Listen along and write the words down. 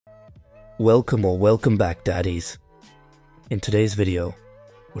Welcome back, daddies. In today's video,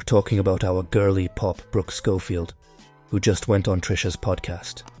 we're talking about our girly pop Brooke Schofield, who just went on Trisha's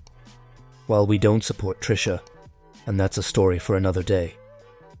podcast. While we don't support Trisha, and that's a story for another day,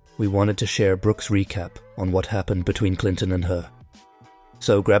 we wanted to share Brooke's recap on what happened between Clinton and her.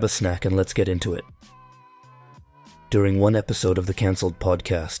 So grab a snack and let's get into it. During one episode of the cancelled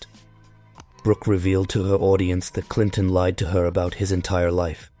podcast, Brooke revealed to her audience that Clinton lied to her about his entire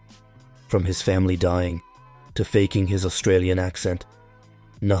life. From his family dying, to faking his Australian accent,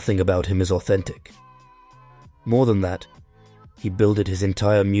 nothing about him is authentic. More than that, he builded his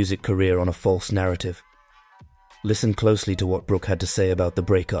entire music career on a false narrative. Listen closely to what Brooke had to say about the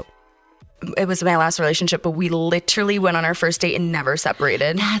breakup. It was my last relationship, but we literally went on our first date and never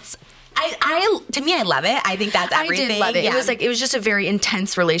separated. To me, I love it. I think that's everything. I did love it. Yeah. It was just a very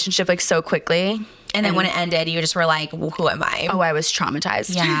intense relationship, like so quickly. And then when it ended, you just were like, well, who am I? Oh, I was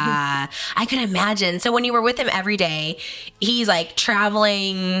traumatized. Yeah, I could imagine. So when you were with him every day, he's like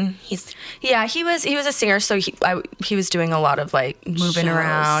traveling. He was a singer, so he was doing a lot of like moving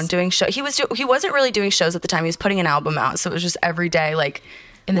around, doing shows. He wasn't really doing shows at the time. He was putting an album out, so it was just every day like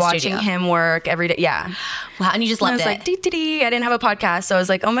in the watching studio. Him work every day. Yeah. Wow, and you just loved it. I was like, dee. I didn't have a podcast, so I was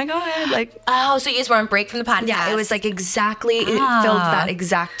like, oh my God. Like, oh, so you just were on break from the podcast. Yeah, it was like exactly, it filled that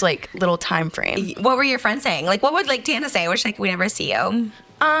exact like little time frame. What were your friends saying? Like, what would like Tana say? I wish like we never see you.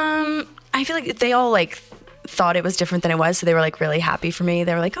 I feel like they all like thought it was different than it was, so they were like really happy for me.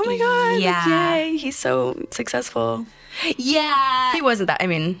 They were like, oh my God, yeah, like, yay, he's so successful. Yeah. He wasn't that, I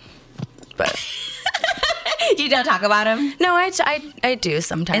mean, but... You don't talk about him? No, I do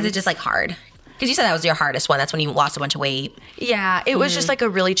sometimes. Is it just like hard? Because you said that was your hardest one. That's when you lost a bunch of weight. Yeah, it was just like a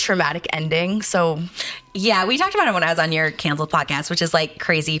really traumatic ending. So, yeah, we talked about it when I was on your canceled podcast, which is like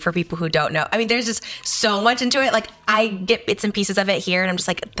crazy for people who don't know. I mean, there's just so much into it. Like I get bits and pieces of it here, and I'm just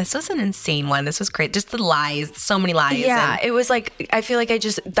like, this was an insane one. This was great. Just the lies, so many lies. Yeah, it was like, I feel like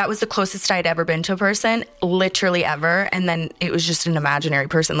that was the closest I'd ever been to a person, literally ever. And then it was just an imaginary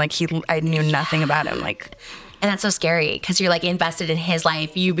person. Like I knew nothing about him. Like. And that's so scary because you're like invested in his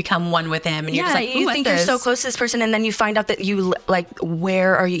life. You become one with him, and you're just like, you think you're so close to this person, and then you find out that you like,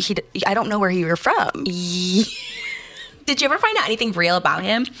 where are you? I don't know where you were from. Did you ever find out anything real about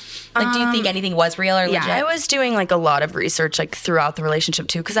him? Like, do you think anything was real or legit? Yeah, I was doing like a lot of research like throughout the relationship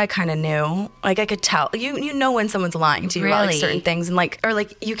too, because I kind of knew, like I could tell. You know when someone's lying to you about like, certain things, and like, or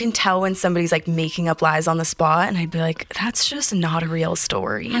like you can tell when somebody's like making up lies on the spot, and I'd be like, that's just not a real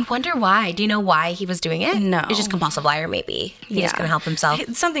story. I wonder why. Do you know why he was doing it? No, it's just compulsive liar. Maybe he just couldn't help himself.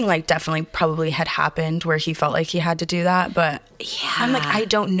 Something like definitely probably had happened where he felt like he had to do that, but yeah, I'm like, I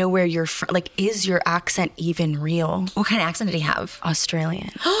don't know where you're from. Like, is your accent even real? What kind of accent did he have?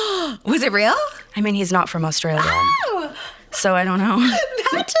 Australian. Was it real? I mean, he's not from Australia. Oh. So I don't know.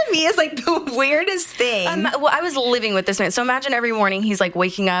 That to me is like the weirdest thing. Well, I was living with this man. So imagine every morning he's like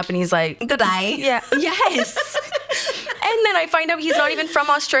waking up and he's like, good night. Yeah. Yes. And then I find out he's not even from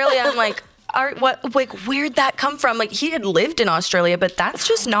Australia. I'm like, where'd that come from? Like, he had lived in Australia, but that's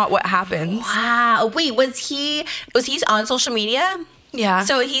just not what happens. Wow. Wait, was he on social media? Yeah.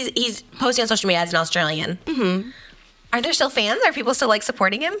 So he's posting on social media as an Australian. Mm-hmm. Are there still fans? Are people still like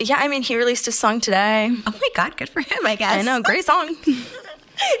supporting him? Yeah, I mean, he released a song today. Oh my God, good for him, I guess. I know, great song.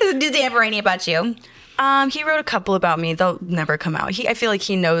 Did they ever write any about you? He wrote a couple about me. They'll never come out. I feel like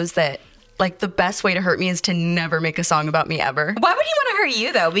he knows that like the best way to hurt me is to never make a song about me ever. Why would he want to hurt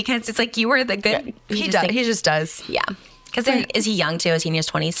you though? Because it's like you were the good. Yeah, he just does. Yeah. Because is he young too? Is he in his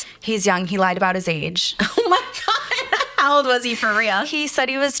 20s? He's young. He lied about his age. Oh my God. How old was he for real? He said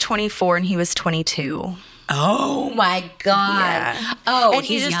he was 24 and he was 22. Oh my God. Yeah. Oh, and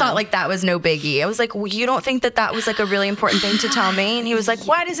he just thought like that was no biggie. I was like, well, you don't think that was like a really important thing to tell me? And he was like,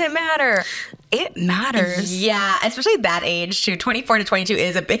 why does it matter? It matters. Yeah, especially that age too. 24 to 22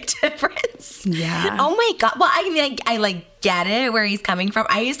 is a big difference. Yeah. Oh my God. Well, I mean, I like get it where he's coming from.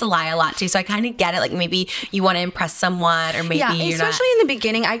 I used to lie a lot too, so I kind of get it. Like maybe you want to impress someone, or maybe you're especially in the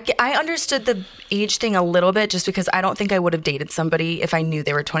beginning. I understood the age thing a little bit, just because I don't think I would have dated somebody if I knew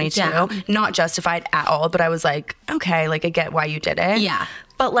they were 22. Yeah. Not justified at all, but I was like, okay, like I get why you did it. Yeah.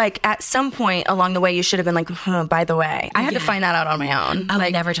 But like at some point along the way, you should have been like, by the way, I had to find that out on my own. I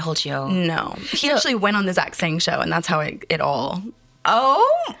never told you. No. He actually went on the Zach Sang show, and that's how it all.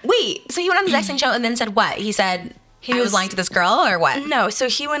 Oh, wait. So he went on the Zach Sang show and then said what? He said he was lying to this girl, or what? No. So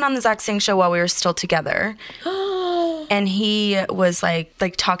he went on the Zach Sang show while we were still together. And he was like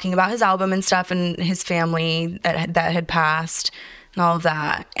talking about his album and stuff and his family that had passed and all of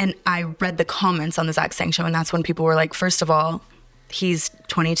that. And I read the comments on the Zach Sang show, and that's when people were like, first of all, he's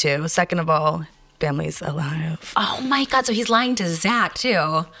 22. Second of all, family's alive. Oh my God. So he's lying to Zach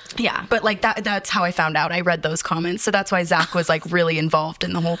too. Yeah. But like that's how I found out. I read those comments. So that's why Zach was like really involved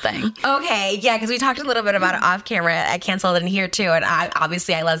in the whole thing. Okay. Yeah. Because we talked a little bit about it off camera at Canceled in here too. And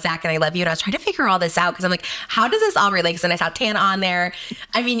obviously I love Zach and I love you. And I was trying to figure all this out because I'm like, how does this all relate? Because then I saw Tana on there.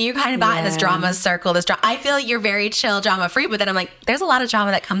 I mean, you kind of got in this drama circle, I feel you're very chill, drama free, but then I'm like, there's a lot of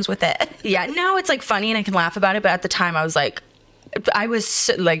drama that comes with it. Yeah. Now it's like funny and I can laugh about it. But at the time I was like,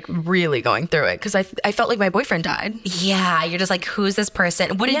 like really going through it because I felt like my boyfriend died. Yeah, you're just like, who's this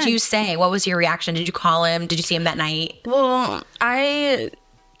person? What did you say? What was your reaction? Did you call him? Did you see him that night? Well, I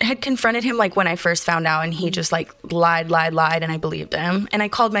had confronted him like when I first found out and he just like lied and I believed him. And I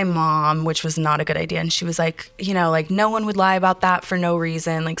called my mom, which was not a good idea. And she was like, you know, like no one would lie about that for no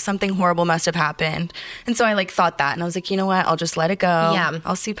reason. Like something horrible must have happened. And so I like thought that and I was like, you know what? I'll just let it go. Yeah.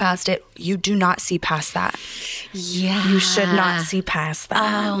 I'll see past it. You do not see past that. Yeah. You should not see past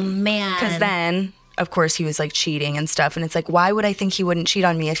that. Oh man. Because then, of course, he was like cheating and stuff. And it's like, why would I think he wouldn't cheat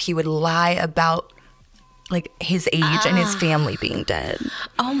on me if he would lie about like his age and his family being dead?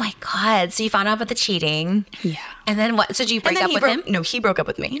 Oh my God. So you found out about the cheating. Yeah. And then what? So did you break up with him? No, he broke up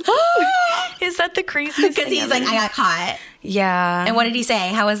with me. Is that the craziest Because he's like, I got caught. Yeah. And what did he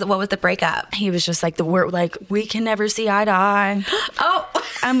say? What was the breakup? He was just like, we can never see eye to eye. Oh.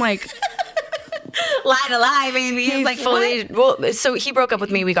 I'm like, lie to lie, baby. He was like, what? Well, so he broke up with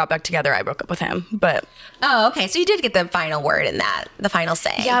me. We got back together. I broke up with him. But oh, okay. So you did get the final word in that, the final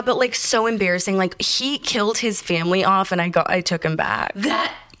say. yeah, but like so embarrassing. Like he killed his family off, and I took him back.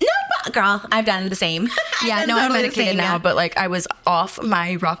 No, girl, I've done the same. Yeah, no, I'm medicated now, but like I was off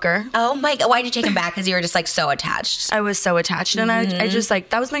my rocker. Oh my God, why did you take him back? Because you were just like so attached. I was so attached, and I just like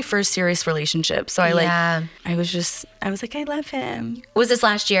that was my first serious relationship. So I was like, I love him. Was this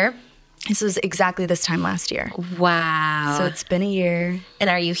last year? This was exactly this time last year. Wow. So it's been a year. And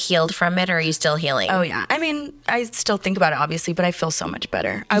are you healed from it or are you still healing? Oh, yeah. I mean, I still think about it, obviously, but I feel so much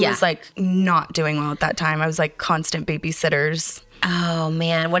better. I was like not doing well at that time. I was like constant babysitters. Oh,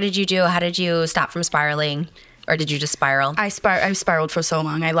 man. What did you do? How did you stop from spiraling? Or did you just spiral? I spiraled for so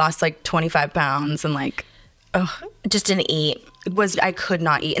long. I lost like 25 pounds and like, just didn't eat. I could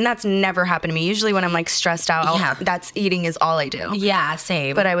not eat. And that's never happened to me. Usually when I'm like stressed out, that's eating is all I do. Yeah,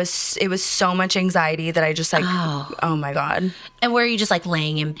 same. But it was so much anxiety that I just like, oh my God. And were you just like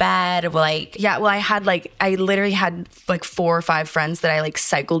laying in bed or like? Yeah, well I literally had like 4 or 5 friends that I like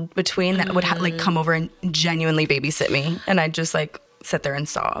cycled between that would like come over and genuinely babysit me. And I'd just like sit there and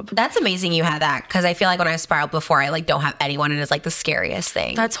sob. That's amazing you had that because I feel like when I spiraled before, I like don't have anyone and it's like the scariest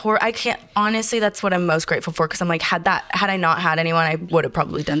thing. That's I can't, honestly, that's what I'm most grateful for because I'm like, had I not had anyone, I would have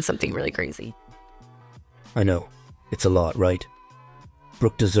probably done something really crazy. I know, it's a lot, right?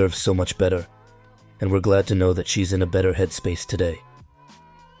 Brooke deserves so much better, and we're glad to know that she's in a better headspace today.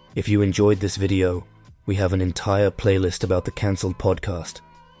 If you enjoyed this video, we have an entire playlist about the cancelled podcast.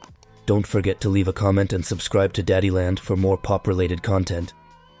 Don't forget to leave a comment and subscribe to Daddyland for more pop-related content.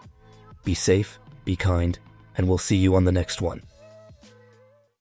 Be safe, be kind, and we'll see you on the next one.